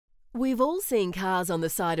We've all seen cars on the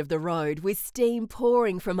side of the road with steam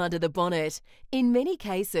pouring from under the bonnet. In many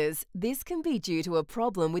cases, this can be due to a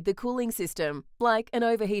problem with the cooling system, like an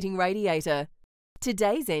overheating radiator.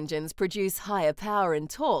 Today's engines produce higher power and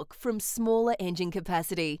torque from smaller engine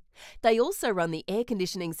capacity. They also run the air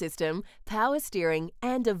conditioning system, power steering,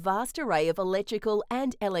 and a vast array of electrical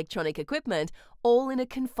and electronic equipment, all in a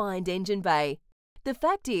confined engine bay. The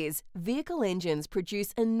fact is, vehicle engines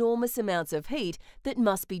produce enormous amounts of heat that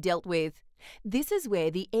must be dealt with. This is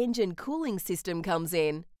where the engine cooling system comes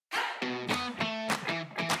in.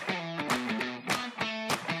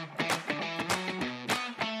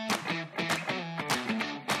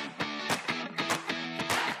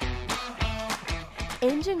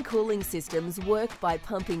 Engine cooling systems work by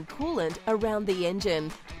pumping coolant around the engine,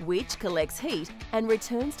 which collects heat and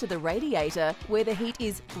returns to the radiator, where the heat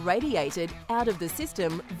is radiated out of the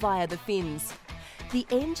system via the fins. The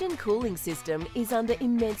engine cooling system is under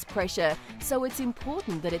immense pressure, so it's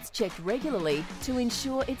important that it's checked regularly to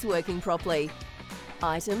ensure it's working properly.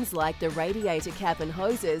 Items like the radiator cap and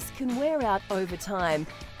hoses can wear out over time,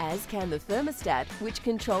 as can the thermostat, which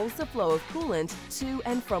controls the flow of coolant to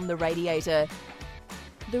and from the radiator.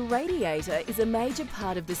 The radiator is a major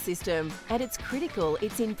part of the system, and it's critical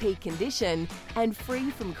it's in peak condition and free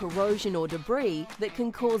from corrosion or debris that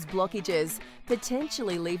can cause blockages,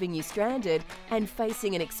 potentially leaving you stranded and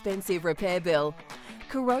facing an expensive repair bill.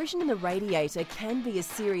 Corrosion in the radiator can be a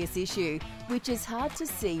serious issue, which is hard to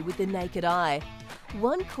see with the naked eye.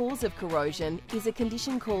 One cause of corrosion is a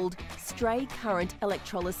condition called Stray Current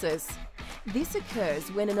Electrolysis. This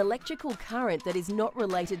occurs when an electrical current that is not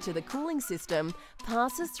related to the cooling system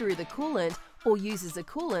passes through the coolant or uses a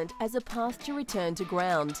coolant as a path to return to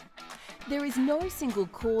ground. There is no single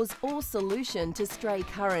cause or solution to stray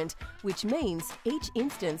current, which means each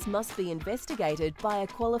instance must be investigated by a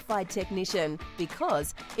qualified technician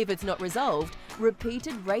because, if it's not resolved,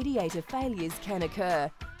 repeated radiator failures can occur.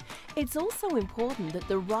 It's also important that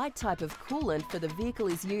the right type of coolant for the vehicle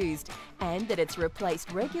is used and that it's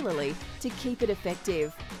replaced regularly to keep it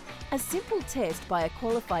effective. A simple test by a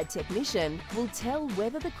qualified technician will tell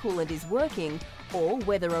whether the coolant is working or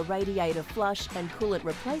whether a radiator flush and coolant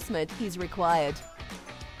replacement is required.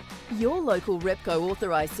 Your local Repco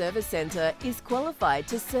Authorised service centre is qualified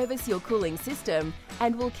to service your cooling system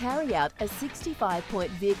and will carry out a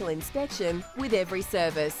 65-point vehicle inspection with every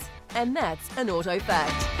service. And that's an auto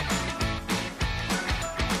fact.